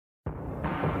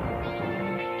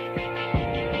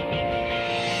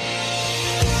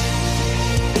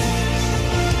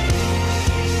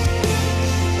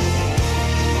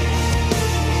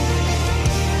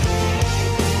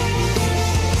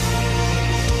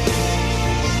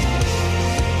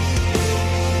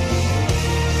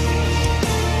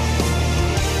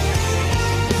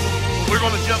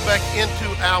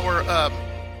into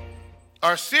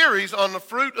our series on the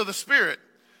fruit of the Spirit.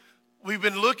 We've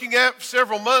been looking at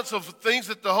several months of things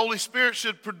that the Holy Spirit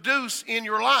should produce in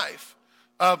your life.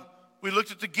 We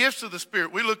looked at the gifts of the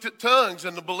Spirit. We looked at tongues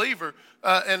and the believer.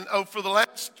 For the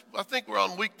last, I think we're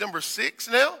on week number 6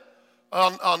 now,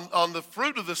 on the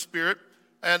fruit of the Spirit.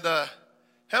 And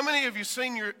how many of you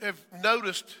have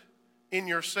noticed in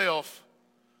yourself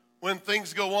when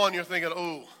things go on, you're thinking,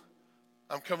 oh,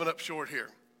 I'm coming up short here?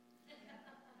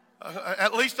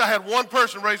 At least I had one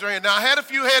person raise their hand. Now, I had a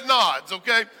few head nods,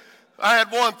 okay? I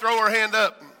had one throw her hand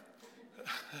up.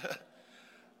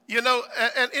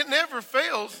 And it never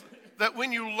fails that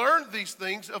when you learn these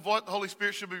things of what the Holy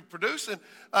Spirit should be producing,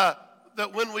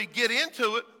 that when we get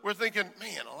into it, we're thinking,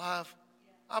 man alive,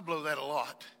 I blow that a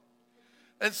lot.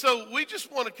 And so we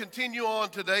just want to continue on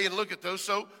today and look at those.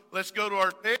 So let's go to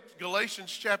our text,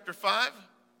 Galatians chapter 5,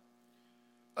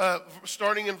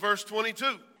 starting in verse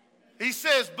 22. He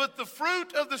says, but the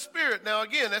fruit of the Spirit. Now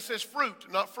again, that says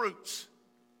fruit, not fruits.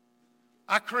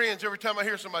 I cringe every time I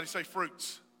hear somebody say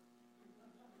fruits.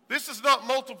 This is not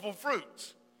multiple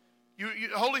fruits. The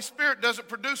Holy Spirit doesn't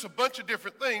produce a bunch of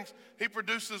different things. He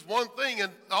produces one thing,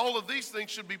 and all of these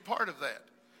things should be part of that.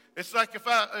 It's like if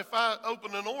I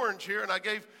opened an orange here and I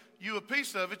gave you a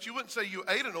piece of it, you wouldn't say you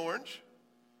ate an orange.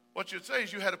 What you'd say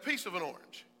is you had a piece of an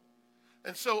orange.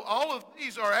 And so all of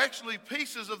these are actually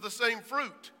pieces of the same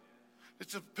fruit.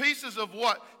 It's pieces of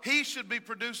what He should be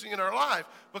producing in our life.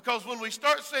 Because when we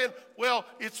start saying, well,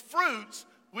 it's fruits,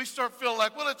 we start feeling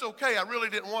like, well, it's okay. I really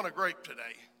didn't want a grape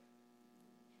today.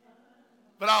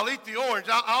 But I'll eat the orange.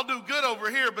 I'll do good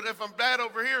over here, but if I'm bad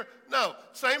over here, no.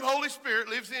 Same Holy Spirit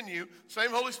lives in you.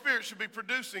 Same Holy Spirit should be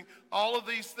producing all of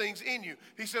these things in you.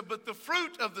 He said, but the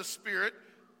fruit of the Spirit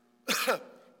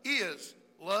is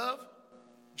love,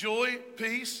 joy,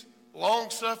 peace,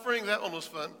 long-suffering. That one was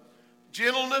fun.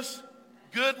 Gentleness,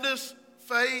 goodness,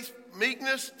 faith,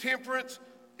 meekness, temperance.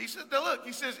 He said, now look,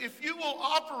 he says, if you will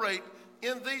operate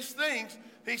in these things,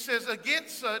 he says,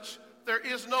 against such there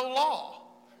is no law.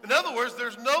 In other words,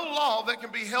 there's no law that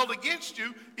can be held against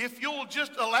you if you'll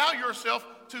just allow yourself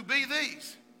to be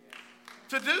these,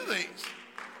 to do these.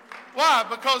 Why?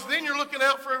 Because then you're looking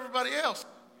out for everybody else.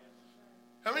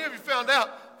 How many of you found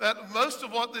out that most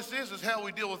of what this is how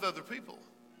we deal with other people?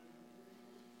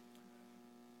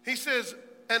 He says,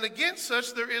 and against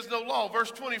such there is no law.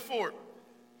 Verse 24,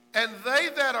 and they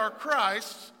that are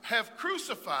Christ's have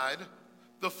crucified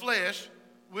the flesh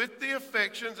with the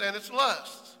affections and its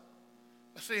lusts.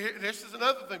 See, this is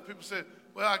another thing. People say,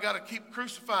 well, I got to keep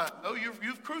crucifying. No,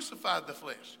 you've crucified the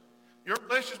flesh. Your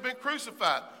flesh has been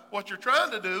crucified. What you're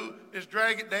trying to do is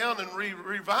drag it down and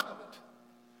revive it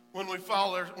when we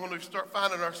start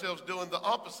finding ourselves doing the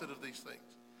opposite of these things.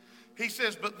 He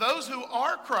says, but those who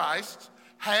are Christ's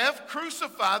have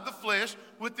crucified the flesh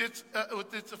with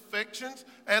its affections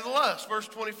and lusts. Verse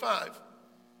 25.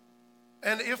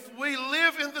 And if we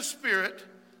live in the Spirit,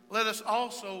 let us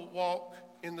also walk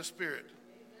in the Spirit.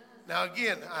 Now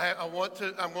again, I'm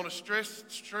going to stress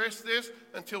this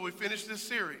until we finish this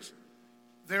series.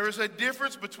 There is a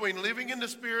difference between living in the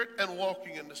Spirit and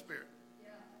walking in the Spirit.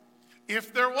 Yeah.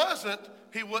 If there wasn't,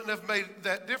 He wouldn't have made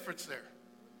that difference there.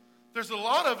 There's a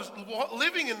lot of us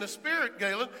living in the Spirit,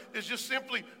 Galen, is just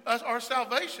simply our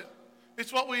salvation.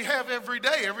 It's what we have every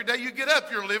day. Every day you get up,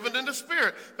 you're living in the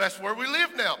Spirit. That's where we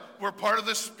live now. We're part of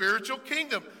the spiritual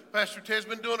kingdom. Pastor Ted's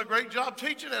been doing a great job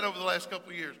teaching that over the last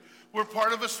couple of years. We're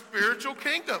part of a spiritual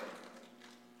kingdom.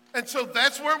 And so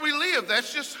that's where we live.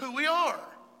 That's just who we are.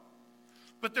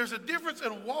 But there's a difference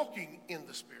in walking in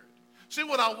the Spirit. See,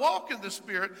 when I walk in the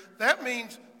Spirit, that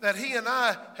means that He and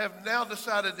I have now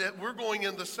decided that we're going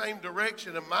in the same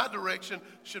direction, and my direction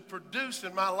should produce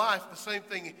in my life the same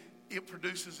thing it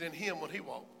produces in Him when He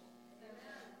walks.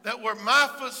 That where my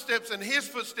footsteps and His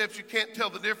footsteps, you can't tell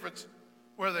the difference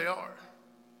where they are.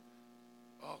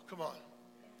 Oh, come on.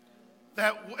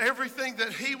 That everything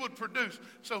that He would produce.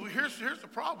 So here's the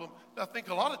problem. I think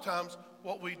a lot of times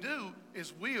what we do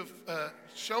is we have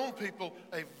shown people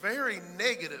a very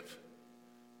negative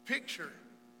picture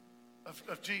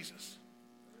of Jesus,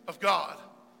 of God,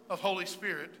 of Holy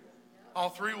Spirit. All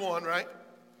three one, right?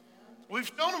 We've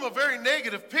shown them a very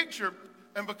negative picture,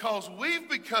 and because we've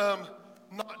become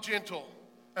not gentle,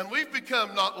 and we've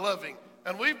become not loving,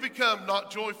 and we've become not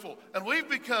joyful, and we've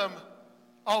become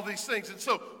all these things. And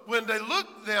so when they look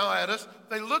now at us,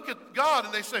 they look at God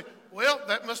and they say, well,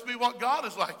 that must be what God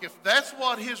is like. If that's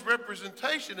what His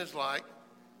representation is like,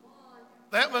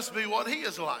 that must be what He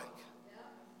is like.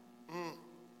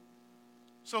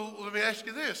 So let me ask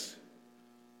you this.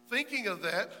 Thinking of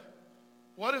that,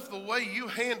 what if the way you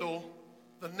handle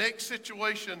the next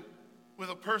situation with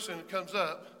a person that comes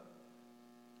up,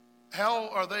 how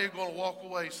are they going to walk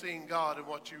away seeing God in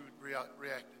what you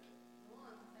reacted?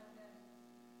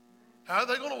 How are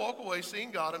they going to walk away seeing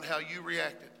God in how you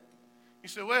reacted? You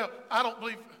say, well, I don't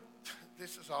believe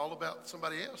this is all about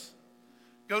somebody else.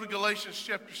 Go to Galatians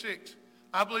chapter 6.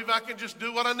 I believe I can just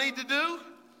do what I need to do,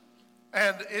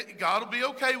 and God will be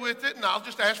okay with it, and I'll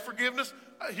just ask forgiveness.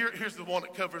 Here's the one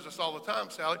that covers us all the time,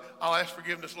 Sally. I'll ask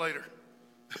forgiveness later.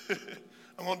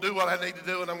 I'm going to do what I need to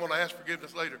do, and I'm going to ask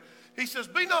forgiveness later. He says,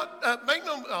 make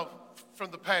no, from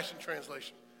the Passion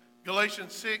Translation.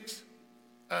 Galatians 6,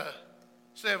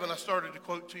 7, I started to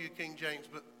quote to you King James,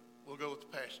 but we'll go with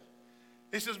the Passion.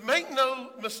 He says, make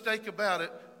no mistake about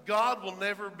it, God will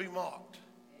never be mocked.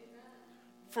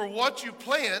 For what you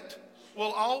plant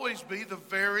will always be the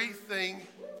very thing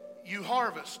you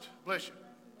harvest. Bless you.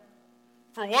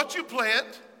 For what you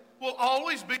plant will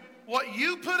always be, what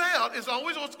you put out is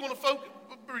always what's going to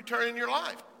return in your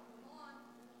life.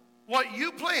 What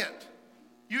you plant.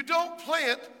 You don't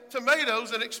plant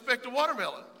tomatoes and expect a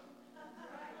watermelon.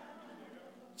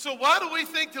 So why do we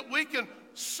think that we can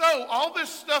sow all this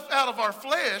stuff out of our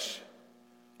flesh,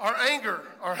 our anger,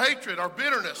 our hatred, our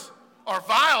bitterness, our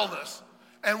vileness,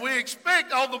 and we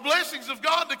expect all the blessings of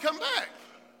God to come back?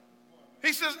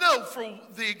 He says, no, for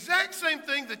the exact same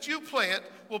thing that you plant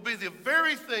will be the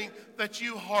very thing that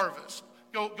you harvest.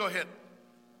 Go ahead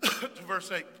to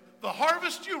verse 8. The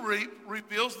harvest you reap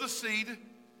reveals the seed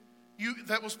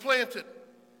that was planted.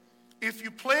 If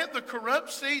you plant the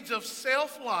corrupt seeds of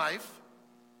self-life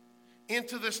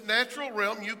into this natural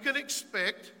realm, you can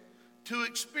expect to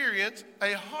experience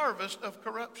a harvest of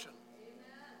corruption.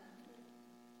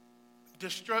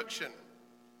 Destruction.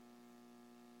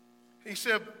 He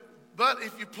said, but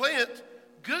if you plant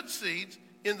good seeds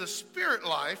in the spirit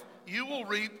life, you will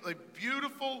reap a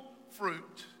beautiful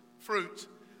fruits,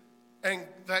 and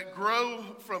that grow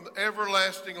from the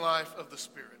everlasting life of the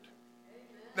Spirit.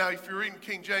 Amen. Now, if you're reading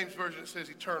King James Version, it says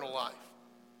eternal life.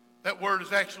 That word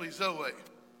is actually Zoe.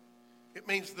 It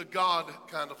means the God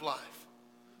kind of life.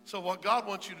 So what God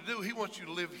wants you to do, he wants you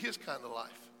to live his kind of life.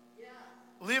 Yeah.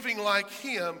 Living like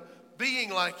him,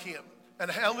 being like him. And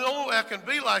how the only way I can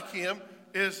be like him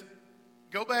is,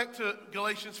 go back to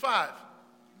Galatians 5,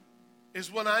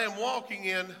 is when I am walking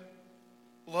in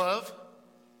love,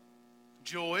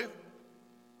 joy,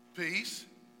 peace,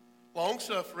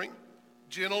 long-suffering,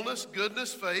 gentleness,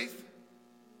 goodness, faith,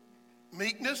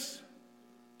 meekness,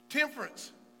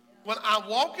 temperance. When I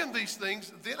walk in these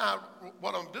things, then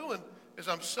what I'm doing is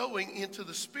I'm sowing into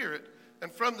the Spirit,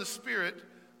 and from the Spirit,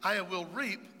 I will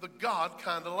reap the God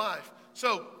kind of life.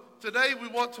 So today we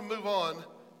want to move on.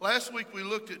 Last week we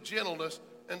looked at gentleness,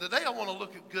 and today I want to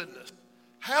look at goodness.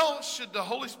 How should the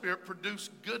Holy Spirit produce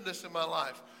goodness in my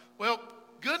life? Well,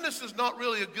 goodness is not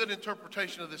really a good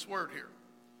interpretation of this word here.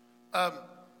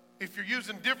 If you're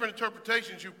using different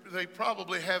interpretations, they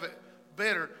probably have it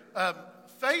better.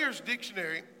 Thayer's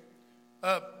dictionary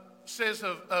says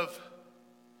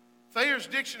Thayer's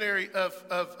dictionary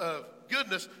of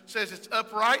goodness says it's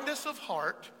uprightness of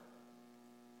heart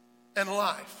and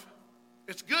life.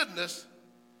 It's goodness,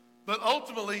 but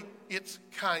ultimately it's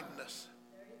kindness.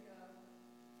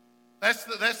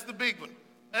 That's the big one.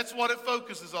 That's what it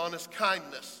focuses on, is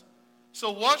kindness.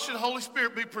 So what should Holy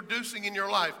Spirit be producing in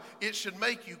your life? It should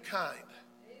make you kind.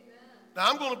 Amen. Now,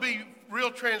 I'm going to be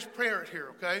real transparent here,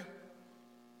 okay?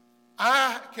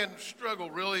 I can struggle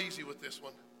real easy with this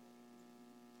one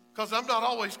because I'm not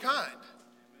always kind.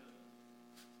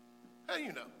 How do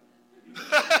you know?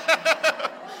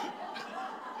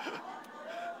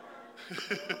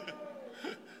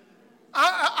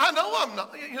 I know I'm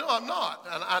not. I'm not.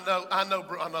 And I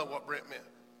know what Brent meant.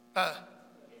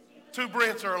 Two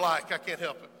Brents are alike. I can't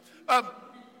help it.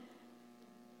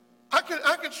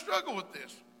 I can struggle with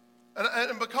this,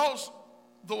 and because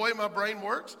the way my brain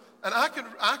works, and I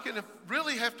can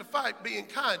really have to fight being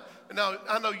kind. And now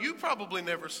I know you probably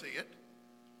never see it,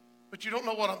 but you don't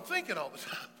know what I'm thinking all the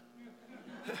time.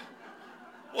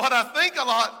 What I think a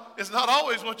lot is not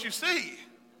always what you see.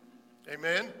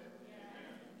 Amen.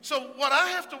 So what I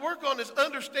have to work on is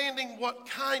understanding what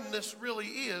kindness really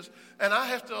is, and I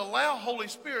have to allow Holy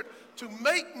Spirit to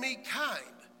make me kind.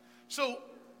 So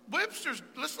Webster's,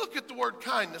 let's look at the word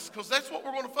kindness, because that's what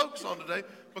we're going to focus on today,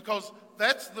 because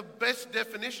that's the best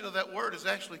definition of that word, is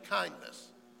actually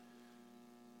kindness.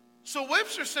 So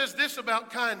Webster says this about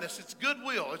kindness: it's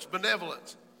goodwill, it's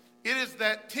benevolence. It is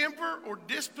that temper or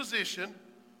disposition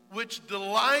which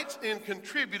delights in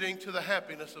contributing to the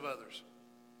happiness of others.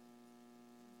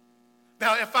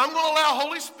 Now, if I'm going to allow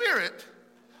Holy Spirit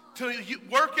to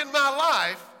work in my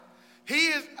life,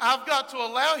 I've got to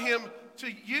allow him to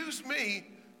use me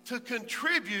to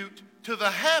contribute to the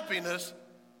happiness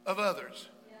of others.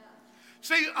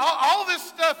 See, all this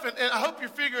stuff, and I hope you're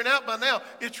figuring out by now,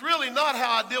 it's really not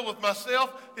how I deal with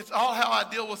myself. It's all how I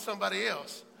deal with somebody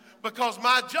else. Because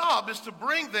my job is to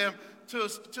bring them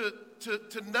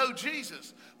to know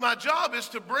Jesus. My job is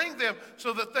to bring them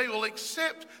so that they will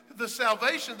accept the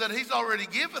salvation that he's already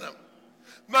given them.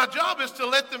 My job is to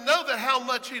let them know that how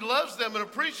much he loves them and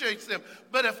appreciates them.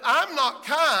 But if I'm not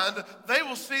kind, they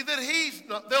will see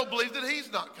that they'll believe that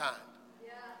he's not kind.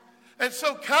 And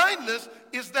so kindness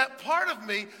is that part of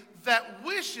me that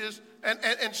wishes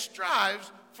and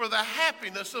strives for the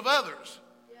happiness of others.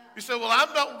 You say, well, I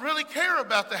don't really care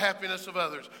about the happiness of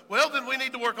others. Well, then we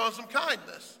need to work on some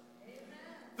kindness.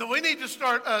 Then we need to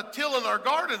start tilling our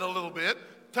garden a little bit.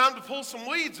 Time to pull some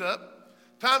weeds up.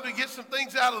 Time to get some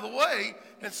things out of the way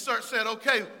and start saying,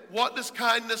 okay, what does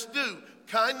kindness do?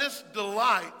 Kindness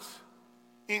delights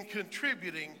in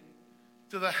contributing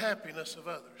to the happiness of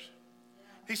others.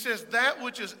 He says that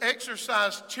which is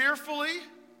exercised cheerfully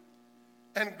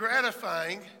and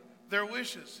gratifying their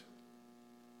wishes.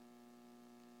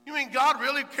 You mean God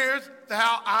really cares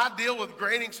how I deal with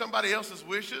granting somebody else's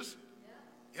wishes?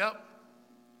 Yep.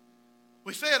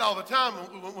 We say it all the time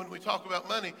when we talk about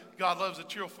money. God loves a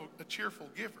cheerful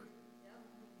giver.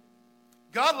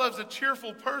 God loves a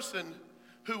cheerful person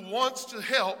who wants to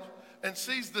help and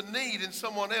sees the need in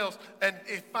someone else and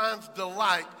it finds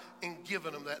delight in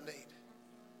giving them that need.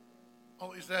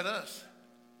 Oh, is that us?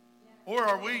 Or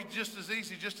are we just as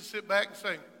easy just to sit back and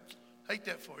say, hate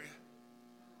that for you?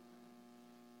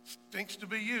 Stinks to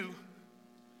be you.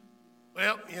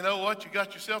 Well, you know what? You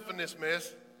got yourself in this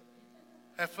mess.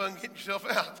 Have fun getting yourself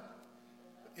out.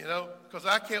 You know, because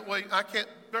I can't wait. I can't.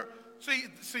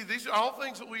 See, these are all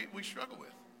things that we struggle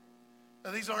with.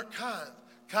 Now, these aren't kind.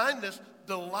 Kindness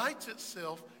delights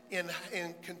itself in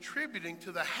contributing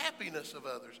to the happiness of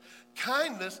others.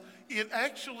 Kindness, it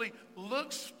actually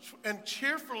looks and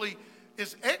cheerfully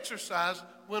is exercised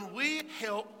when we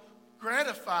help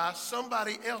gratify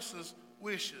somebody else's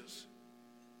wishes.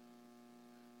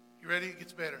 You ready? It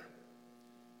gets better.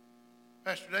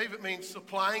 Pastor Dave, it means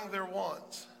supplying their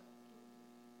wants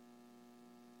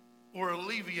or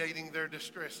alleviating their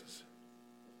distresses.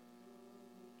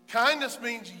 Kindness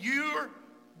means your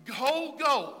whole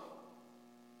goal,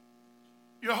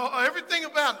 everything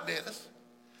about it, Dennis,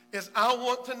 is I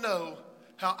want to know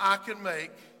how I can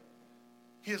make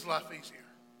his life easier.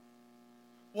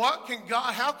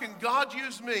 How can God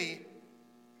use me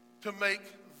to make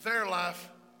their life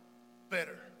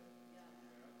better?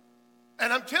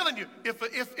 And I'm telling you,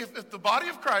 if the body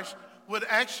of Christ would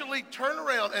actually turn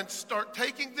around and start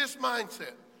taking this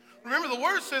mindset. Remember, the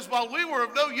word says, while we were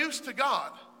of no use to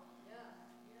God,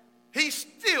 he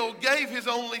still gave his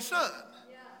only son.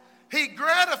 He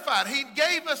gratified. He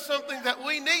gave us something that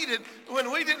we needed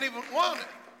when we didn't even want it.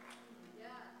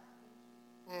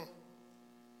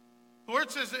 The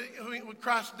word says that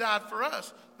Christ died for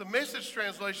us. The Message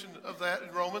translation of that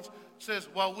in Romans says,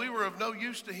 while we were of no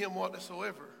use to him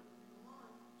whatsoever,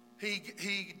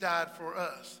 he died for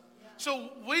us.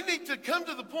 So we need to come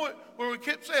to the point where we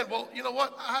keep saying, well, you know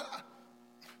what?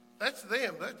 That's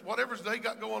them. That's whatever they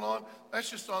got going on, that's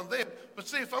just on them. But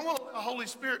see, if I want the Holy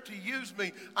Spirit to use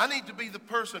me, I need to be the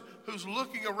person who's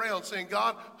looking around saying,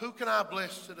 God, who can I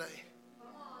bless today?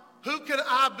 Who can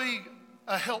I be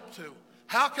a help to?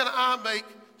 How can I make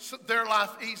their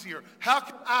life easier? How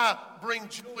can I bring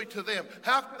joy to them?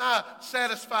 How can I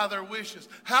satisfy their wishes?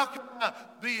 How can I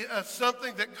be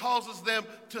something that causes them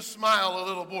to smile a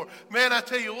little more? Man, I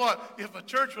tell you what, if a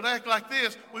church would act like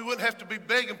this, we wouldn't have to be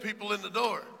begging people in the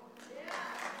door.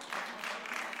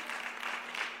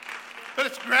 But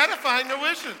it's gratifying their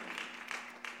wishes.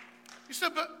 You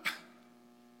said, but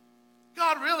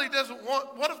God really doesn't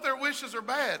want, what if their wishes are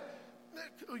bad?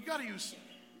 You got to use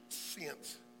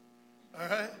sense. All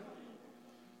right?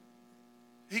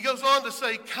 He goes on to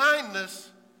say,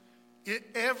 kindness, it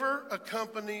ever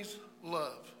accompanies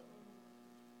love.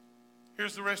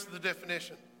 Here's the rest of the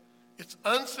definition. It's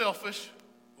unselfish,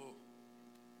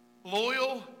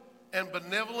 loyal, and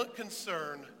benevolent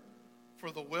concern for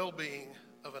the well-being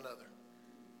of another.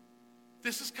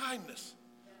 This is kindness.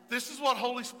 This is what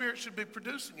Holy Spirit should be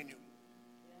producing in you.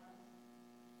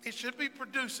 It should be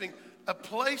producing a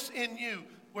place in you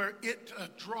where it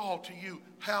draw to you.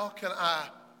 How can I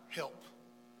help?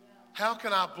 How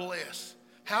can I bless?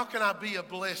 How can I be a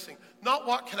blessing? Not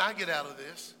what can I get out of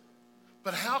this,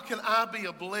 but how can I be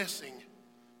a blessing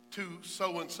to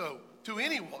so-and-so, to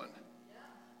anyone?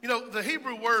 You know, the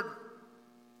Hebrew word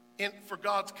for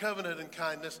God's covenant and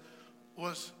kindness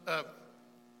was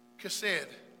chesed.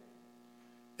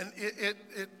 And it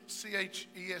Chesed,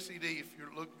 if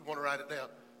you want to write it down.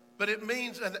 But it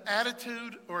means an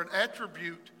attitude or an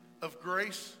attribute of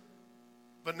grace,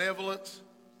 benevolence,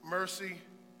 mercy,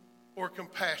 or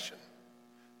compassion.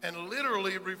 And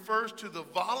literally it refers to the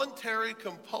voluntary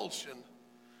compulsion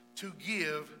to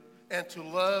give and to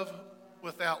love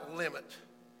without limit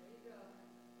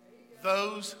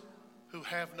those who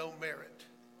have no merit.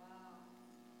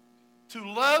 To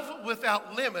love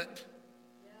without limit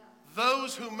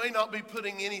those who may not be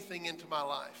putting anything into my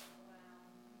life.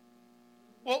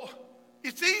 Well,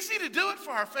 it's easy to do it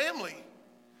for our family.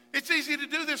 It's easy to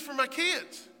do this for my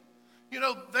kids. You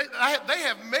know, they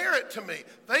have merit to me.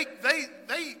 They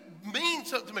mean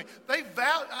something to me.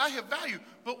 I have value.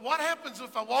 But what happens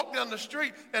if I walk down the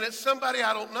street and it's somebody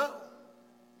I don't know?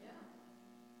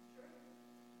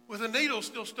 With a needle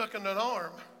still stuck in an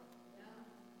arm.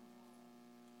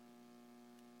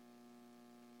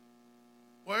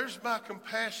 Where's my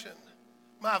compassion?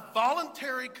 My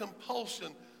voluntary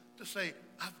compulsion to say,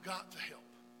 I've got to help.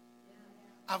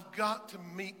 I've got to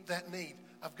meet that need.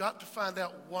 I've got to find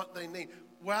out what they need.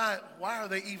 Why are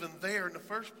they even there in the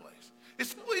first place?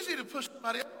 It's so easy to push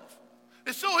somebody off.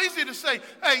 It's so easy to say,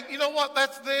 hey, you know what?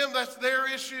 That's them. That's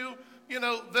their issue. You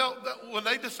know, when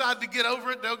they decide to get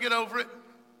over it, they'll get over it.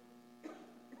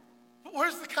 But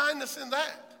where's the kindness in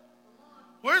that?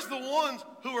 Where's the ones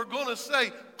who are going to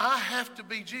say, I have to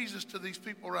be Jesus to these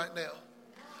people right now.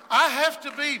 I have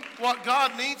to be what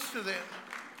God needs to them.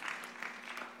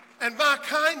 And my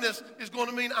kindness is going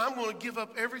to mean I'm going to give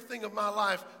up everything of my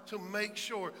life to make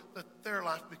sure that their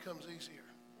life becomes easier.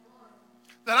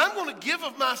 That I'm going to give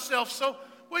of myself so,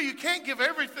 well, you can't give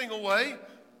everything away.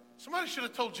 Somebody should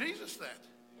have told Jesus that.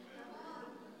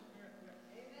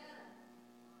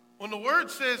 When the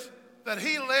word says that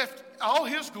he left all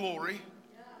his glory,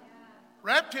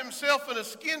 wrapped himself in a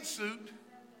skin suit,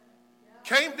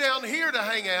 came down here to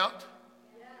hang out,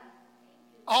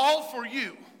 all for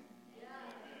you.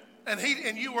 And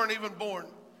you weren't even born.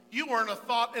 You weren't a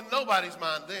thought in nobody's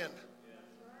mind then.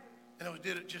 And he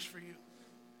did it just for you.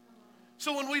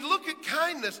 So when we look at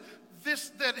kindness,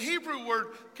 that Hebrew word,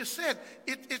 chesed,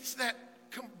 it's that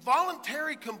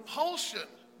voluntary compulsion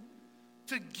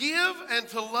to give and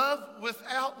to love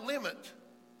without limit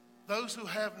those who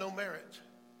have no merit.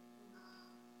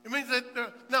 It means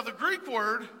that, now the Greek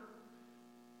word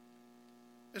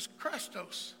is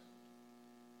Christos.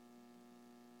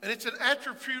 And it's an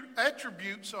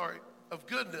attribute of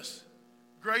goodness,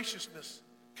 graciousness,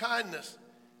 kindness.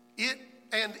 It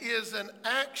and is an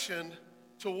action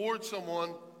toward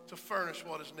someone to furnish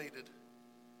what is needed.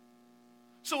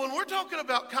 So when we're talking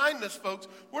about kindness, folks,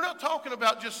 we're not talking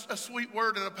about just a sweet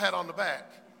word and a pat on the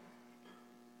back.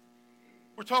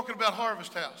 We're talking about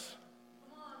Harvest House.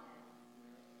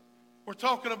 We're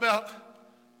talking about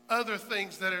other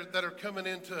things that are coming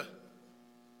into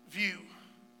view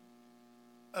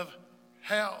of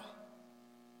how.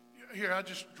 Here, I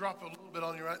just drop a little bit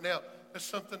on you right now. That's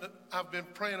something that I've been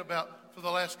praying about for the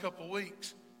last couple of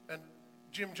weeks. And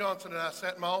Jim Johnson and I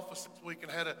sat in my office this week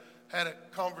and had a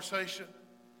conversation.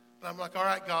 And I'm like, all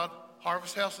right, God,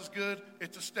 Harvest House is good.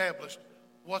 It's established.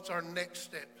 What's our next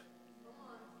step?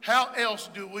 How else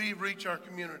do we reach our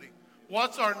community?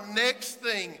 What's our next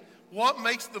thing? What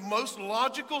makes the most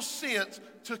logical sense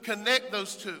to connect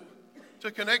those two?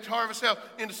 To connect Harvest House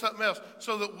into something else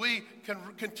so that we can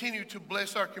continue to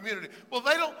bless our community. Well,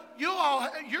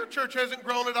 your church hasn't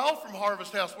grown at all from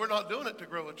Harvest House. We're not doing it to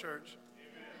grow a church.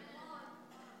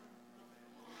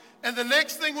 And the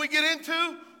next thing we get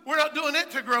into, we're not doing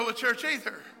it to grow a church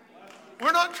either.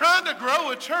 We're not trying to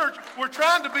grow a church. We're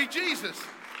trying to be Jesus.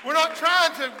 We're not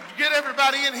trying to get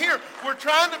everybody in here. We're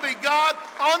trying to be God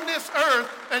on this earth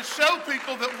and show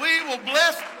people that we will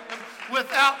bless them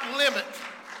without limit.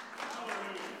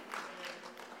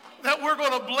 That we're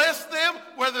going to bless them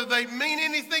whether they mean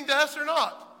anything to us or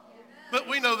not. But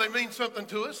we know they mean something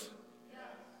to us.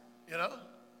 You know?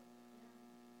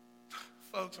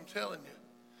 Folks, I'm telling you,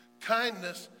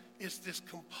 kindness is this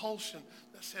compulsion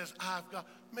that says, I've got.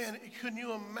 Man, couldn't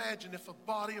you imagine if a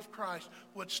body of Christ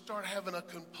would start having a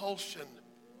compulsion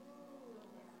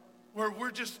where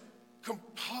we're just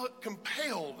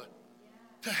compelled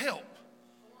to help?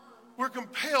 We're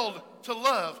compelled to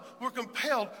love. We're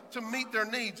compelled to meet their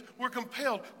needs. We're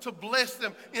compelled to bless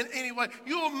them in any way.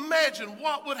 You imagine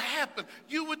what would happen.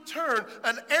 You would turn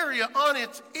an area on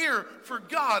its ear for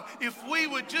God if we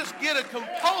would just get a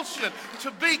compulsion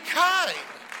to be kind.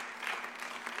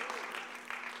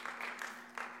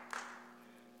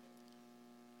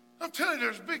 I'm telling you,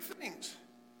 there's big things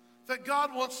that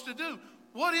God wants to do.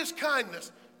 What is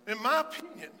kindness? In my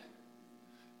opinion,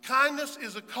 kindness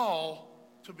is a call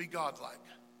to be godlike.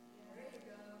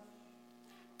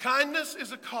 Kindness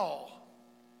is a call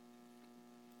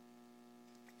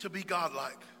to be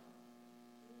godlike.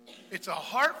 It's a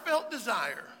heartfelt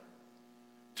desire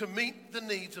to meet the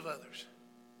needs of others.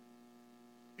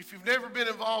 If you've never been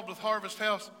involved with Harvest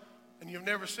House and you've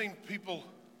never seen people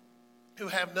who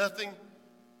have nothing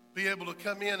be able to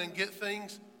come in and get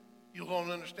things, you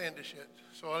won't understand this yet.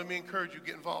 So let me encourage you to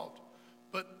get involved.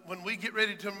 But when we get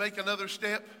ready to make another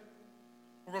step,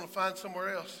 we're going to find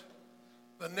somewhere else.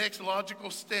 The next logical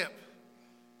step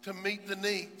to meet the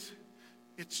needs.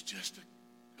 It's just,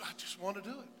 I just want to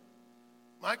do it.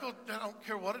 Michael, I don't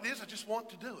care what it is, I just want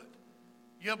to do it.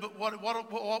 Yeah, but what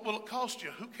will it cost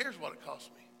you? Who cares what it costs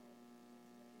me?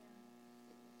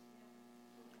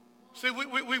 See,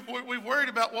 we've worried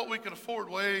about what we can afford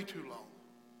way too long.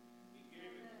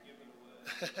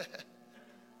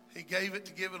 He gave it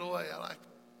to give it away. I like it.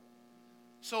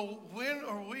 So when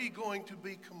are we going to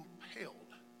be compelled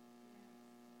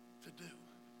to do?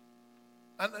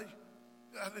 I know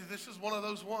this is one of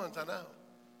those ones, I know.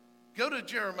 Go to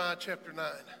Jeremiah chapter 9.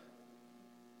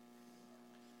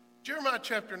 Jeremiah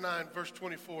chapter 9, verse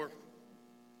 24.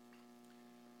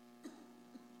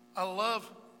 I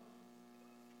love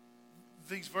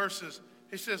these verses.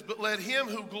 He says, but let him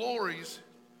who glories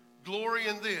glory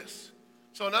in this.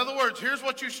 So in other words, here's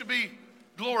what you should be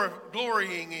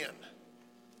glorying in.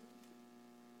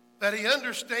 That he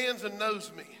understands and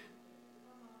knows me.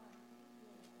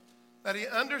 That he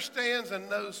understands and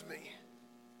knows me.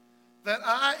 That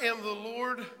I am the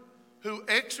Lord who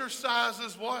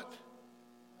exercises what?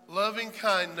 Loving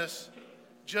kindness,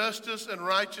 justice, and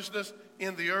righteousness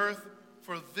in the earth.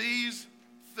 For these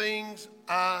things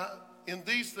in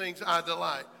these things I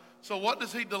delight. So what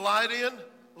does he delight in?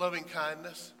 Loving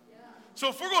kindness. So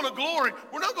if we're going to glory,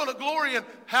 we're not going to glory in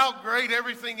how great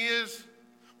everything is.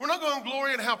 We're not going to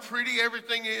glory in how pretty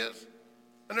everything is.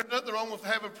 And there's nothing wrong with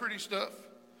having pretty stuff.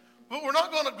 But we're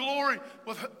not going to glory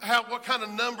with what kind of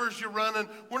numbers you're running.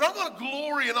 We're not going to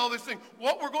glory in all these things.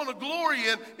 What we're going to glory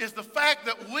in is the fact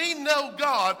that we know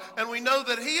God, and we know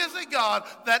that he is a God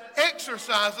that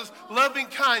exercises loving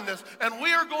kindness. And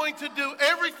we are going to do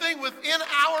everything within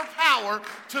our power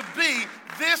to be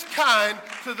this kind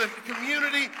to the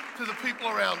community, to the people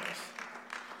around us.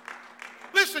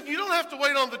 Listen, you don't have to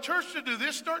wait on the church to do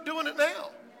this. Start doing it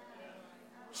now.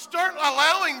 Start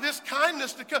allowing this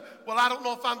kindness to come. Well, I don't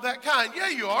know if I'm that kind. Yeah,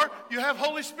 you are. You have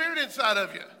Holy Spirit inside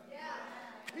of you.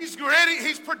 He's ready.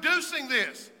 He's producing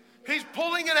this. He's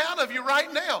pulling it out of you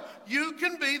right now. You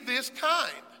can be this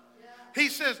kind. He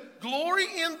says, glory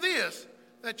in this,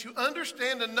 that you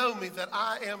understand and know me, that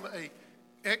I am a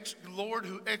Lord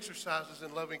who exercises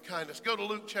in loving kindness. Go to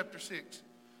Luke chapter 6.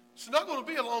 It's not going to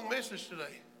be a long message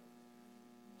today.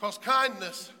 Because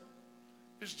kindness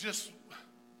is just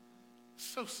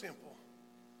so simple.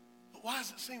 But why does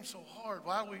it seem so hard?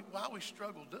 Why we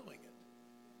struggle doing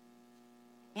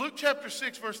it? Luke chapter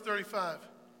 6, verse 35.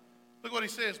 Look what he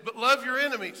says. But love your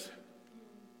enemies.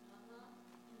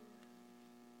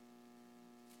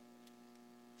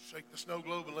 Shake the snow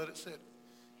globe and let it sit.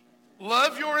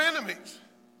 Love your enemies.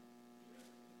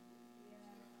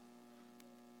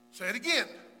 Say it again,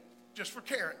 just for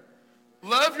Karen.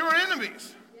 Love your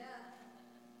enemies.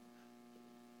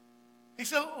 He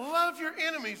said, love your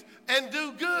enemies and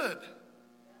do good.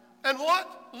 And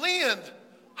what? Lend,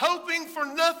 hoping for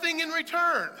nothing in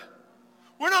return.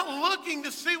 We're not looking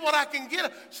to see what I can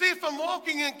get. See, if I'm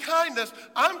walking in kindness,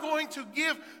 I'm going to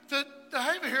give to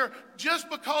Hava here just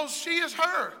because she is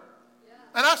her.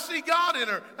 And I see God in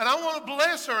her, and I want to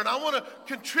bless her, and I want to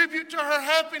contribute to her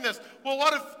happiness. Well,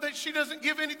 what if she doesn't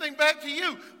give anything back to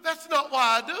you? That's not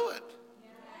why I do it.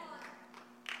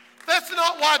 That's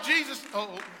not why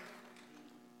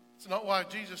it's not why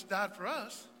Jesus died for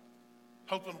us,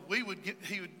 hoping we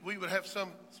would have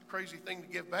some crazy thing to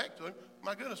give back to him.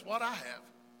 My goodness, what I have.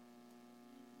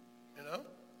 You know?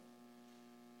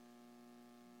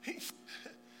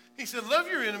 He said, love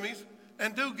your enemies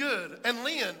and do good and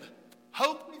lend,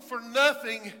 hoping for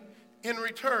nothing in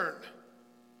return.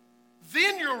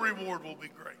 Then your reward will be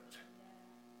great.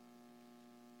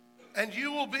 And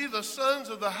you will be the sons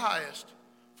of the highest,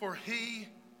 for he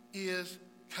is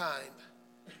kind.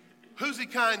 Who's he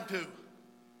kind to?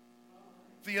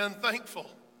 The unthankful.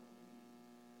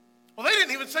 Well, they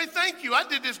didn't even say thank you. I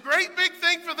did this great big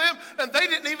thing for them, and they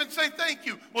didn't even say thank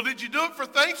you. Well, did you do it for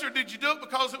thanks, or did you do it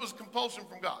because it was compulsion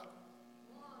from God?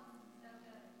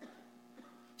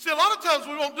 See, a lot of times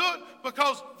we won't do it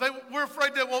because we're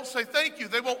afraid they won't say thank you.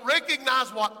 They won't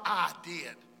recognize what I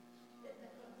did.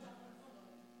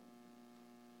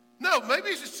 No, maybe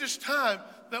it's just time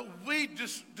that we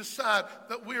just decide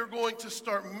that we are going to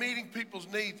start meeting people's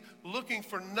needs, looking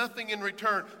for nothing in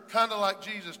return, kind of like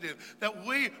Jesus did. That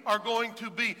we are going to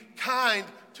be kind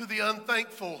to the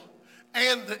unthankful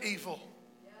and the evil.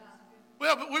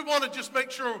 Well, but we want to just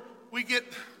make sure we get,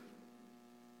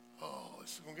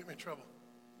 this is going to get me in trouble.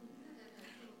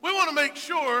 We want to make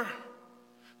sure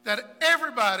that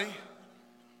everybody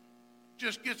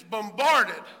just gets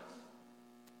bombarded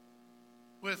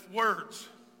with words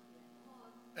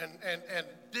and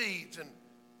deeds and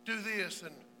do this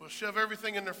and we'll shove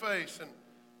everything in their face. And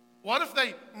what if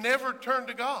they never turn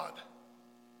to God?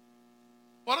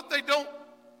 What if they don't?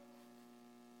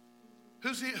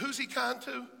 Who's he kind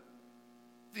to?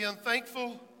 The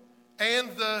unthankful and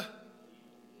the...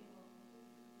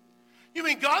 You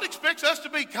mean God expects us to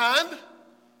be kind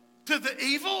to the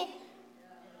evil?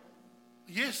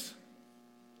 Yes.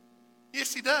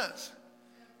 Yes, he does.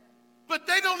 But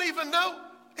they don't even know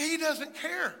he doesn't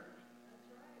care.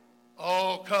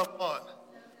 Oh, come on.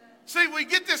 See, we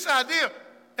get this idea,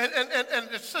 and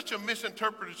it's such a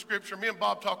misinterpreted scripture. Me and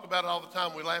Bob talk about it all the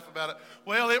time. We laugh about it.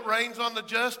 Well, it rains on the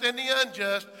just and the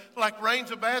unjust, like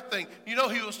rain's a bad thing. You know,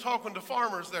 he was talking to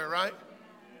farmers there, right?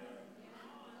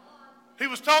 He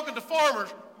was talking to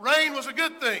farmers. Rain was a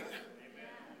good thing.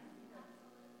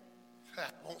 I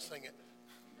won't sing it.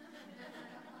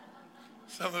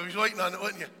 Some of you was waiting on it,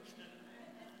 wasn't you?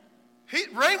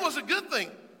 Rain was a good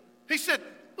thing. He said,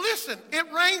 listen,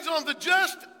 it rains on the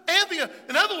just and the...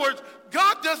 In other words,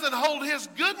 God doesn't hold his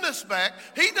goodness back.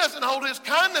 He doesn't hold his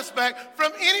kindness back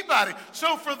from anybody.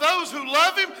 So for those who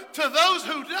love him, to those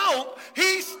who don't,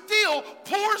 he still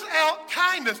pours out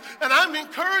kindness. And I'm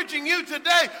encouraging you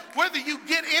today, whether you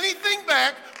get anything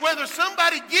back, whether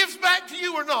somebody gives back to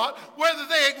you or not, whether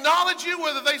they acknowledge you,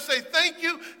 whether they say thank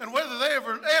you, and whether they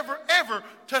ever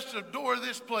touch the door of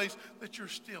this place, that you're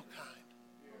still kind.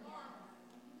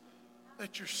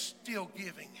 That you're still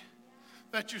giving,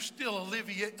 that you're still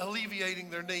alleviating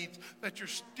their needs, that you're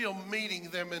still meeting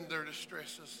them in their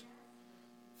distresses.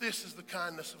 This is the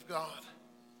kindness of God.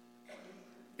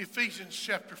 Ephesians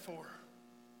chapter 4.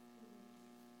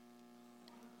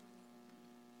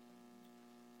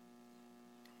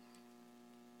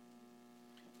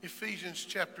 Ephesians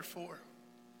chapter 4.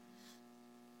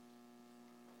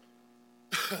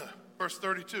 Verse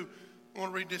 32. I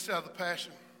want to read this out of the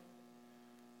Passion.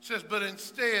 It says, but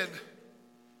instead,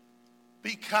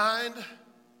 be kind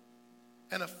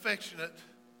and affectionate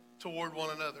toward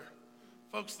one another.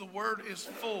 Folks, the word is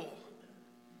full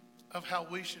of how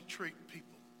we should treat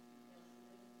people.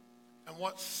 And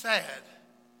what's sad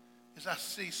is I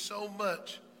see so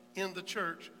much in the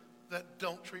church that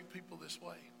don't treat people this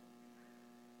way.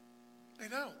 They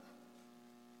don't.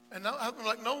 And I'm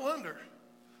like, no wonder.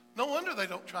 No wonder they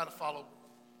don't try to follow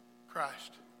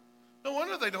Christ. No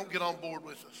wonder they don't get on board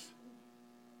with us.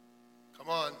 Come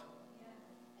on.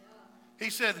 He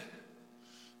said,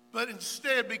 but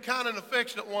instead be kind and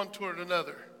affectionate one toward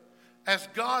another. As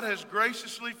God has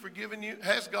graciously forgiven you,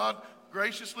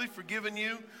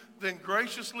 then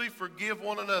graciously forgive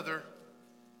one another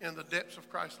in the depths of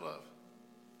Christ's love.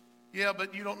 Yeah,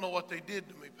 but you don't know what they did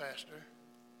to me, Pastor.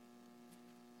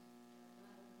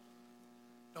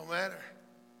 Don't matter.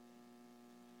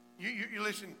 You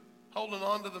listen, holding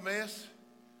on to the mess,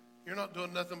 you're not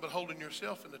doing nothing but holding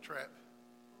yourself in the trap.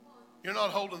 You're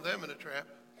not holding them in a trap.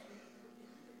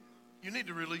 You need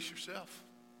to release yourself.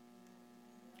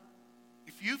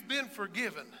 If you've been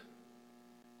forgiven,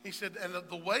 he said, and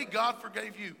the way God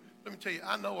forgave you, let me tell you,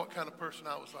 I know what kind of person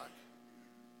I was like.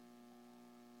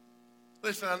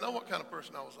 Listen, I know what kind of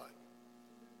person I was like.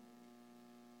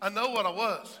 I know what I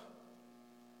was.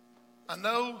 I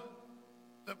know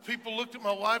that people looked at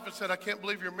my wife and said, I can't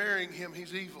believe you're marrying him.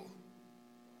 He's evil.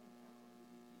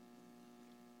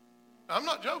 I'm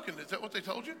not joking. Is that what they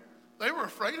told you? They were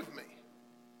afraid of me.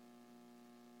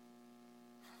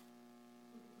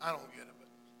 I don't get it, but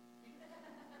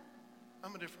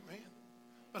I'm a different man.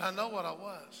 But I know what I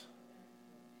was.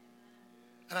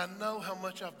 And I know how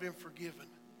much I've been forgiven.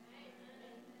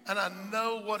 And I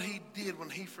know what he did when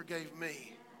he forgave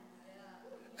me.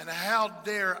 And how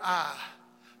dare I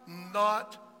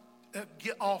not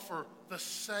offer the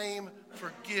same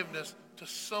forgiveness to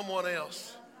someone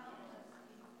else?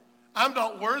 I'm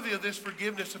not worthy of this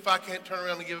forgiveness if I can't turn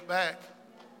around and give it back.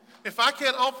 If I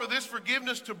can't offer this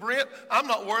forgiveness to Brent, I'm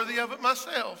not worthy of it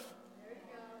myself.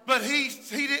 But he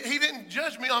didn't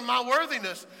judge me on my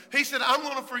worthiness. He said, I'm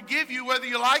going to forgive you whether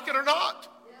you like it or not.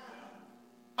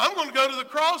 I'm going to go to the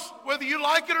cross whether you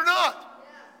like it or not.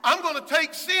 I'm going to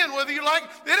take sin whether you like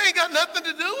it. It ain't got nothing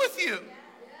to do with you.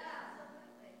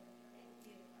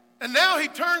 And now he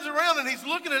turns around and he's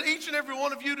looking at each and every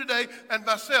one of you today and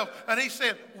myself. And he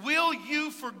said, will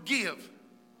you forgive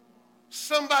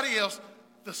somebody else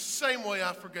the same way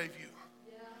I forgave you?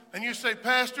 Yeah. And you say,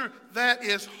 Pastor, that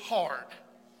is hard.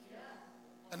 Yeah.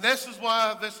 And this is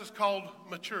why this is called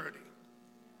maturity.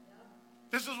 Yeah.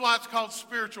 This is why it's called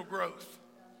spiritual growth.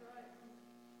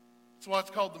 That's why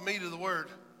it's called the meat of the word.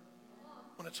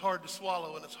 When it's hard to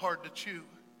swallow and it's hard to chew.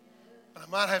 And I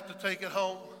might have to take it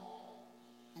home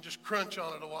and just crunch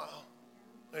on it a while.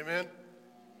 Amen?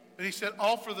 But he said,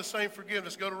 offer the same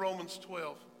forgiveness. Go to Romans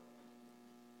 12.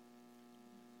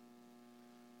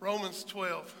 Romans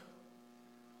 12,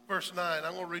 verse 9.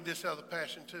 I'm going to read this out of the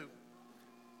Passion too.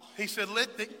 He said,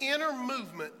 let the inner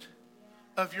movement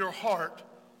of your heart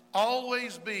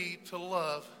always be to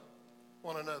love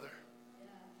one another.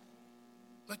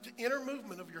 Let the inner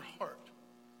movement of your heart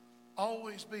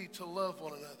always be to love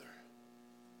one another.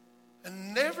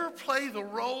 And never play the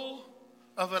role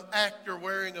of an actor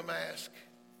wearing a mask.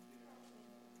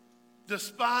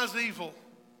 Despise evil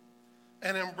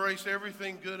and embrace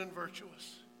everything good and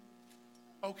virtuous.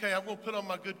 Okay, I'm going to put on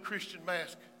my good Christian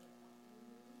mask.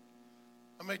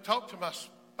 I may talk to my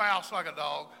spouse like a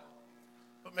dog,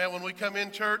 but man, when we come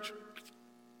in church,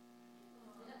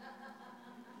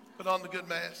 put on the good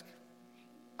mask.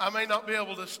 I may not be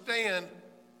able to stand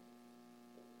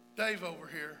Dave over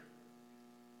here,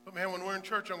 but man, when we're in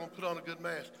church, I'm going to put on a good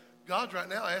mask. God's right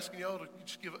now asking y'all to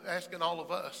just asking all of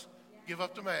us, give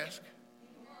up the mask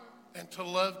and to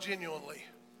love genuinely.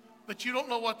 But you don't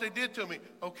know what they did to me.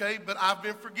 Okay, but I've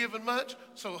been forgiven much,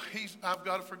 so I've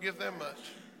got to forgive them much.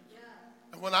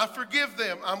 And when I forgive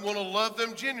them, I'm going to love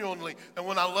them genuinely. And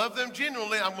when I love them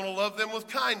genuinely, I'm going to love them with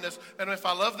kindness. And if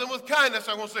I love them with kindness,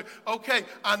 I'm going to say, okay,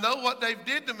 I know what Dave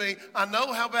did to me. I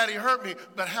know how bad he hurt me,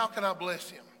 but how can I bless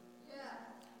him?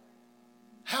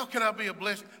 How can I be a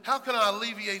blessing? How can I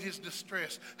alleviate his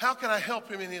distress? How can I help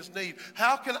him in his need?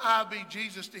 How can I be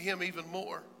Jesus to him even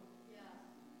more?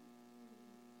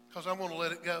 Because I'm going to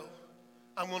let it go.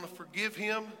 I'm going to forgive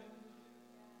him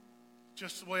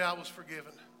just the way I was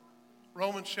forgiven.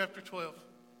 Romans chapter 12,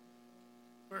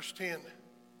 verse 10.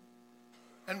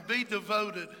 And be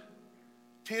devoted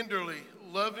tenderly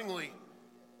loving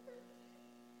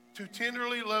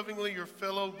your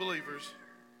fellow believers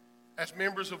as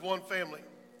members of one family.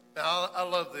 Now, I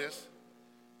love this.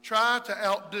 Try to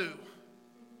outdo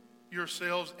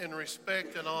yourselves in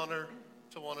respect and honor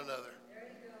to one another.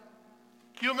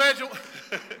 You imagine,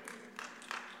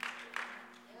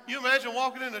 you imagine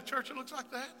walking into a church that looks like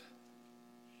that?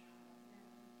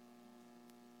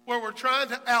 Where we're trying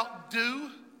to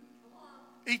outdo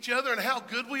each other and how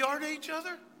good we are to each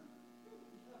other?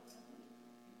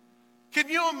 Can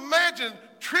you imagine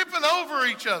tripping over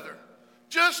each other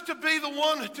just to be the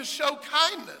one to show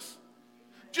kindness?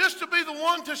 Just to be the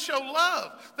one to show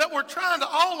love. That we're trying to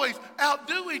always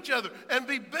outdo each other and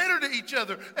be better to each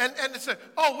other. And to say,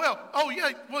 well,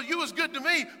 you was good to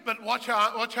me, but watch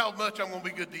how much I'm going to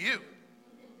be good to you.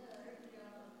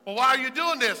 Well, why are you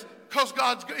doing this? Because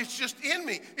it's just in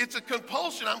me. It's a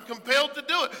compulsion. I'm compelled to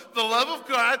do it. The love of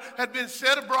God had been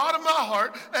set abroad in my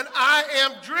heart, and I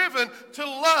am driven to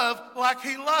love like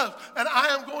he loves. And I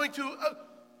am going to...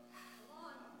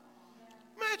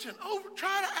 Imagine,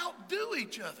 try to outdo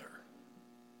each other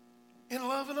in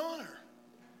love and honor.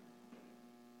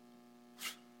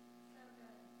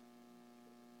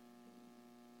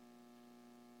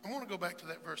 I'm going to go back to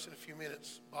that verse in a few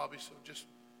minutes, Bobby, so just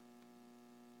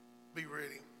be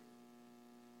ready.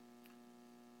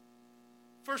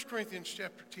 1 Corinthians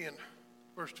chapter 10,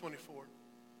 verse 24,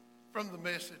 from the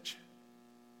Message.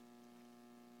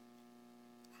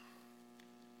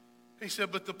 He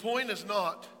said, but the point is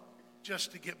not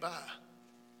just to get by.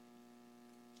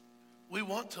 We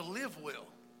want to live well.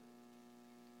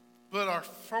 But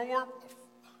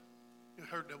you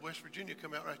heard the West Virginia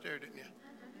come out right there, didn't you?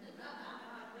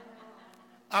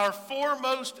 Our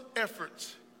foremost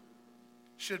efforts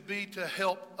should be to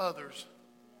help others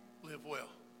live well.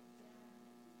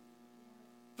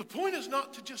 The point is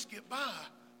not to just get by,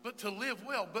 but to live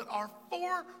well. But our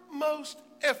foremost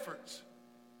efforts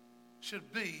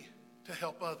should be to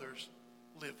help others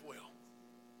live well.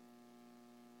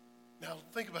 Now,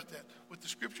 think about that. With the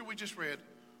scripture we just read,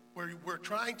 where we're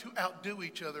trying to outdo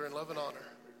each other in love and honor.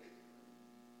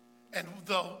 And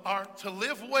to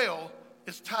live well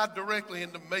is tied directly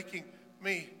into making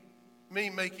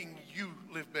making you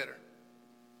live better.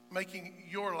 Making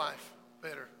your life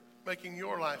better. Making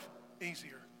your life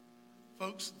easier.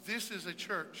 Folks, this is a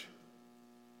church.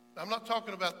 I'm not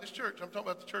talking about this church. I'm talking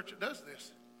about the church that does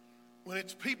this. When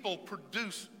its people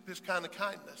produce this kind of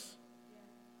kindness,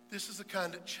 this is the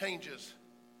kind that changes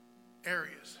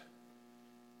areas.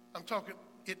 I'm talking,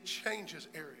 it changes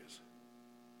areas.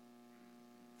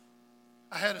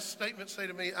 I had a statement say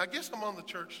to me, I guess I'm on the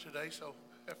church today, so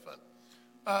have fun.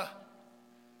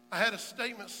 I had a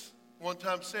statement one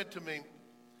time said to me,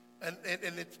 and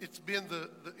it's been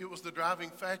it was the driving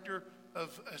factor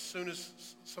of as soon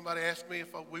as somebody asked me if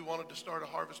we wanted to start a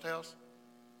harvest house,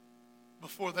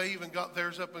 before they even got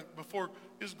theirs up, and before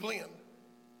it was Glenn.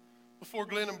 Before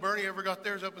Glenn and Bernie ever got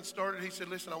theirs up and started, he said,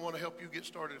 listen, I want to help you get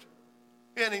started.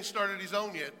 He hadn't even started his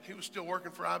own yet. He was still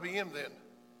working for IBM then.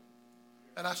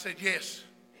 And I said, yes.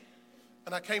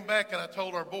 And I came back and I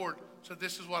told our board, said,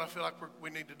 this is what I feel like we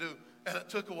need to do. And it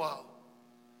took a while.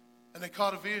 And they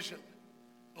caught a vision.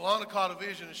 Alana caught a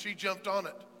vision and she jumped on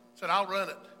it. Said, I'll run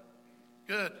it.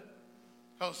 Good.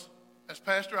 Because as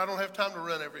pastor, I don't have time to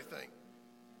run everything.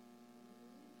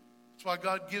 That's why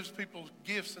God gives people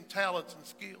gifts and talents and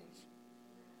skills.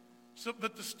 So,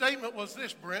 but the statement was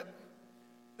this, Brent.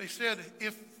 They said,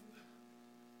 if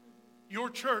your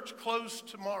church closed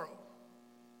tomorrow,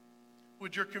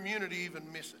 would your community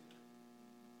even miss it?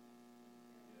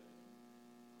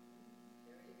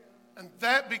 And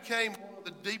that became one of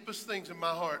the deepest things in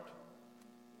my heart.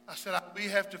 I said, we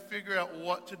have to figure out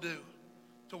what to do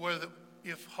to where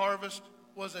if Harvest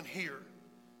wasn't here,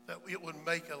 that it would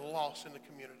make a loss in the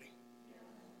community.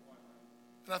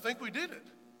 And I think we did it.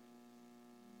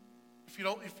 If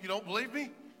you don't believe me,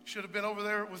 you should have been over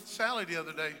there with Sally the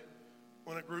other day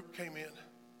when a group came in.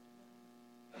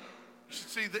 You should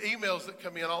see the emails that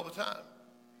come in all the time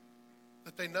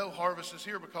that they know Harvest is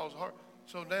here because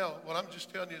so now what I'm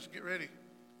just telling you is get ready.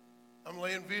 I'm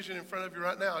laying vision in front of you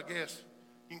right now, I guess.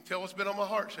 You can tell what's been on my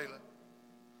heart, Shayla.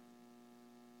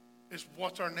 Is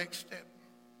what's our next step.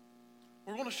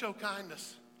 We're going to show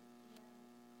kindness.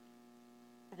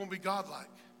 We're going to be godlike.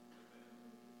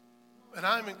 And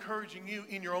I'm encouraging you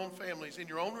in your own families, in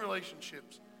your own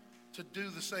relationships, to do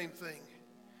the same thing.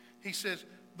 He says,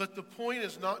 but the point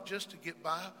is not just to get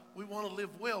by. We want to live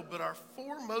well, but our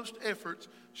foremost efforts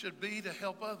should be to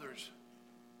help others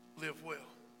live well.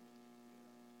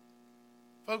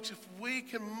 Folks, if we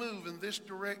can move in this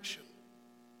direction,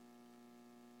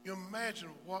 you imagine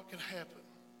what can happen.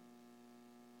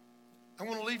 I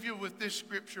want to leave you with this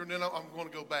scripture, and then I'm going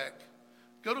to go back.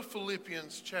 Go to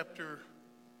Philippians chapter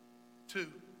 2.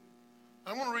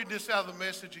 I'm going to read this out of the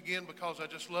Message again because I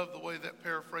just love the way that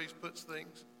paraphrase puts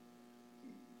things.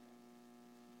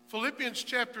 Philippians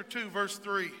chapter 2, verse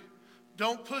 3.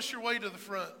 Don't push your way to the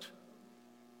front.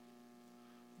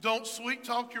 Don't sweet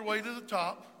talk your way to the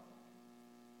top.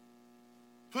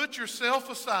 Put yourself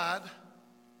aside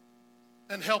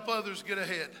and help others get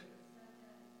ahead.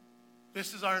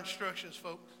 This is our instructions,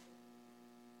 folks.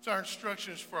 It's our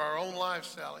instructions for our own lives,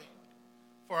 Sally,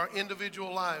 for our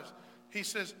individual lives. He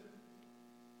says,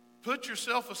 put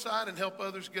yourself aside and help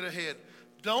others get ahead.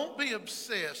 Don't be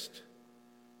obsessed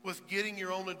with getting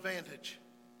your own advantage.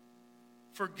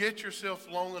 Forget yourself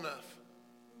long enough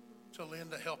to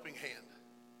lend a helping hand.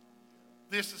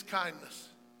 This is kindness.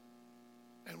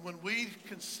 And when we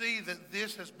can see that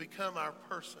this has become our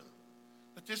person,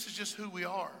 that this is just who we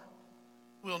are,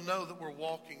 we'll know that we're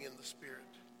walking in the Spirit.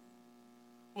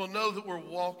 We'll know that we're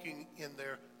walking in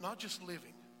there, not just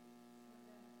living.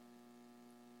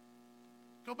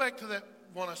 Go back to that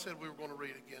one I said we were going to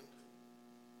read again.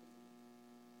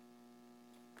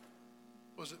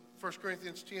 Was it 1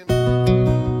 Corinthians 10,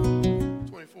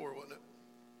 24, wasn't it?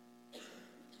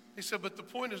 He said, but the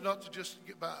point is not to just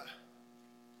get by,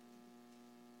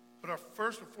 but our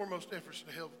first and foremost efforts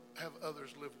to have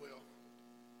others live well.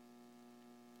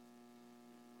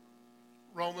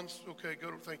 Romans, okay,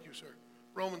 thank you, sir.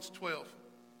 Romans 12,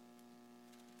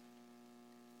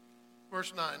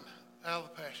 verse 9, out of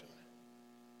the Passion.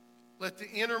 Let the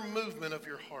inner movement of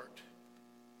your heart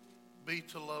be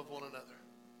to love one another.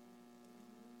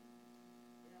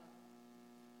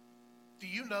 Do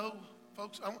you know,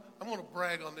 folks, I'm going to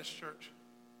brag on this church.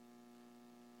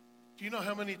 Do you know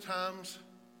how many times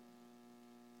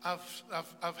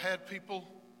I've had people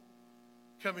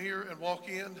come here and walk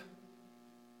in and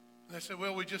they say,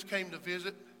 well, we just came to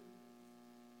visit,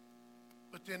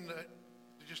 but then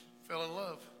they just fell in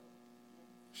love.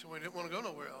 So we didn't want to go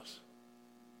nowhere else.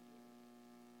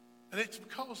 And it's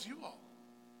because you all.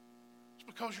 It's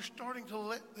because you're starting to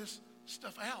let this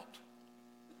stuff out.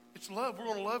 It's love. We're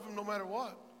going to love them no matter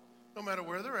what. No matter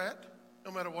where they're at.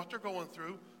 No matter what they're going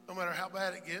through. No matter how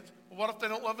bad it gets. But what if they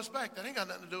don't love us back? That ain't got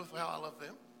nothing to do with how I love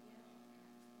them.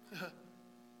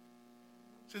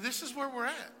 See, this is where we're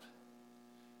at.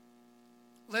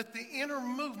 Let the inner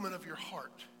movement of your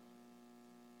heart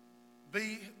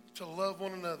be to love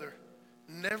one another.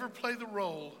 Never play the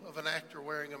role of an actor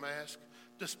wearing a mask.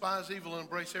 despise evil, and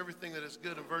embrace everything that is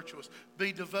good and virtuous.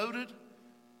 Be devoted,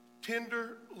 tenderly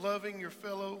loving your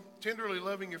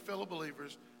fellow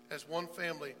believers as one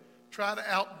family. Try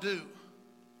to outdo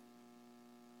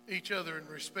each other in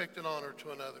respect and honor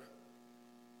to another.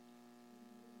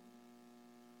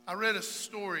 I read a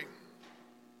story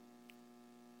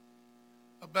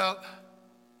about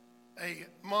a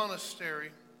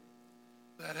monastery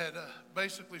that had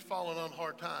basically fallen on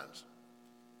hard times.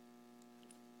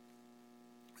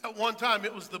 At one time,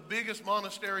 it was the biggest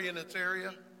monastery in its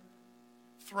area,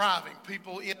 thriving,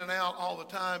 people in and out all the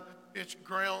time. Its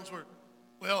grounds were,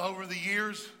 over the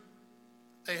years,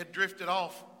 they had drifted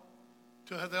off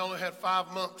to they only had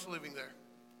 5 monks living there.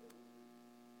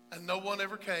 And no one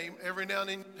ever came. Every now and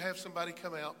then you'd have somebody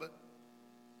come out, but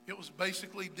it was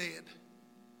basically dead.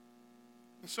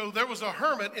 And so there was a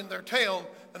hermit in their town,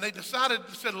 and they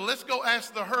said, let's go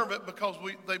ask the hermit because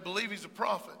they believe he's a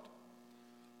prophet.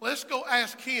 Let's go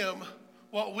ask him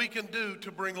what we can do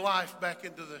to bring life back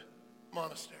into the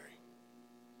monastery.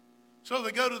 So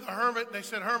they go to the hermit, and they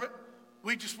said, Hermit,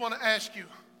 we just want to ask you,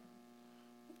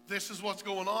 this is what's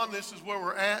going on. This is where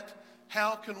we're at.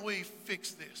 How can we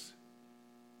fix this?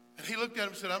 And he looked at him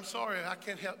and said, I'm sorry, I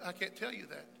can't tell you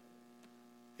that.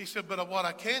 He said, but what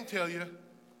I can tell you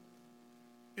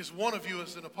is one of you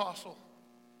is an apostle.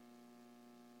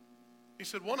 He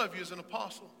said, one of you is an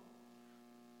apostle.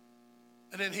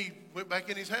 And then he went back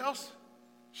in his house,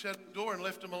 shut the door, and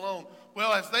left him alone.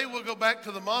 Well, as they will go back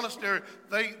to the monastery,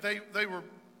 they were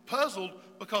puzzled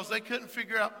because they couldn't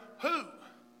figure out who.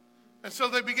 And so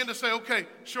they began to say, okay,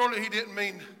 surely he didn't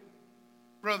mean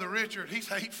Brother Richard. He's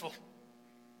hateful.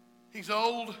 He's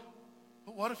old.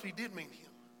 But what if he did mean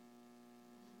him?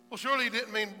 Well, surely he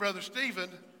didn't mean Brother Stephen.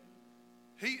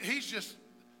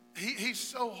 He's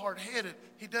so hard-headed.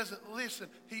 He doesn't listen.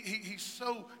 He's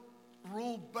so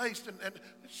rule-based. And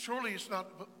surely it's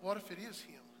not, but what if it is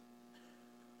him?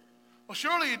 Well,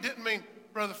 surely he didn't mean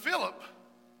Brother Philip.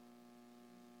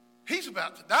 He's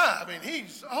about to die. I mean,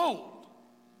 he's old.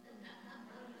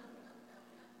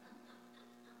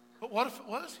 But what if it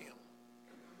was him?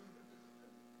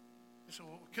 He said,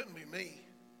 well, it couldn't be me.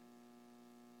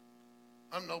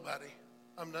 I'm nobody.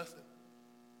 I'm nothing.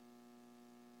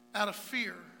 Out of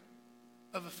fear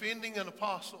of offending an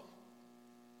apostle,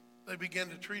 they began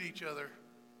to treat each other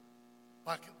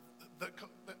like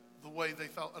the way they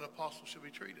thought an apostle should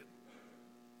be treated.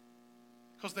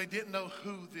 Because they didn't know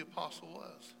who the apostle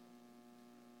was.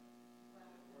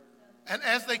 And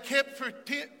as they kept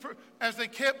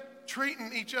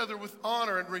treating each other with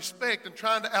honor and respect and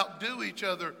trying to outdo each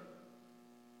other,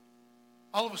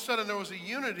 all of a sudden there was a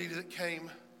unity that came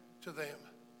to them.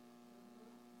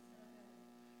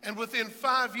 And within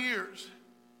 5 years,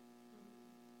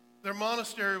 their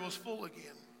monastery was full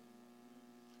again.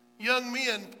 Young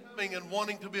men coming and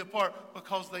wanting to be a part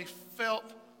because they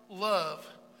felt love.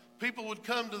 People would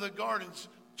come to the gardens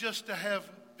just to have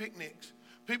picnics.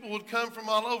 People would come from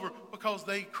all over because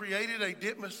they created a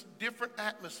different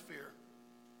atmosphere.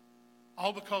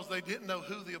 All because they didn't know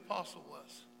who the apostle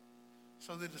was.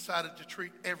 So they decided to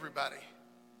treat everybody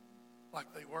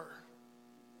like they were.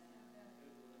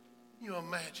 You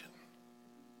imagine.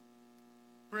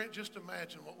 Brent, just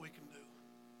imagine what we can do.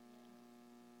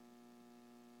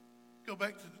 Go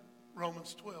back to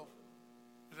Romans 12.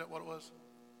 Is that what it was?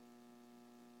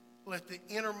 Let the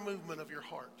inner movement of your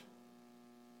heart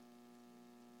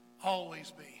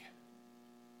always be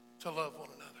to love one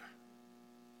another.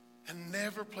 And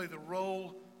never play the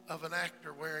role of an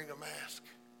actor wearing a mask.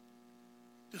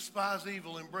 Despise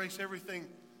evil, embrace everything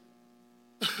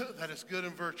that is good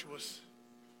and virtuous.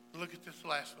 Look at this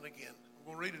last one again. I'm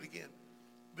going to read it again.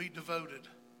 Be devoted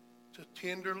to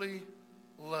tenderly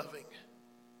loving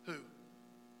who?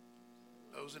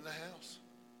 Those in the house.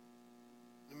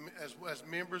 As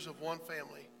members of one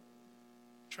family,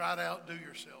 try to outdo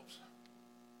yourselves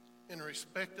in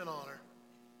respect and honor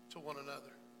to one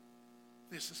another.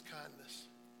 This is kindness.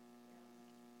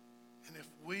 And if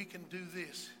we can do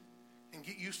this and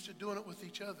get used to doing it with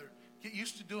each other, get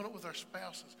used to doing it with our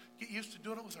spouses, get used to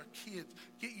doing it with our kids,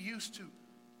 get used to,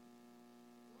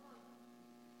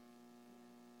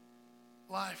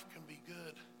 life can be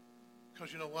good.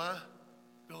 Because you know why?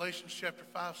 Galatians chapter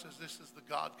 5 says this is the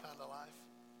God kind of life.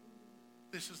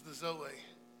 This is the Zoe.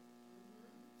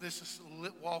 This is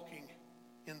walking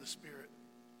in the Spirit.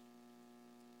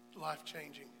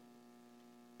 Life-changing.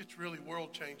 It's really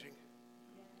world-changing.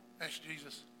 Ask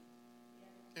Jesus.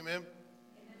 Amen?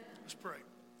 Let's pray.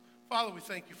 Father, we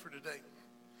thank you for today.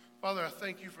 Father, I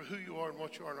thank you for who you are and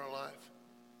what you are in our life.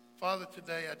 Father,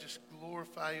 today I just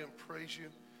glorify you and praise you.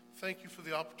 Thank you for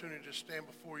the opportunity to stand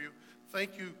before you.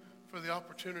 Thank you for the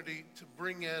opportunity to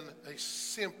bring in a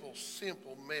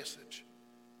simple message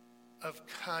of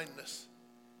kindness.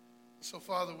 So,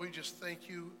 Father, we just thank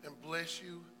you and bless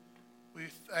you. We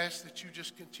ask that you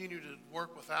just continue to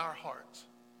work with our hearts.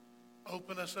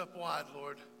 Open us up wide,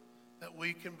 Lord, that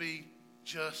we can be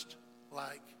just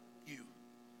like you,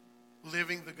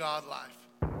 living the God life.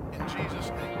 In Jesus'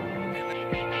 name.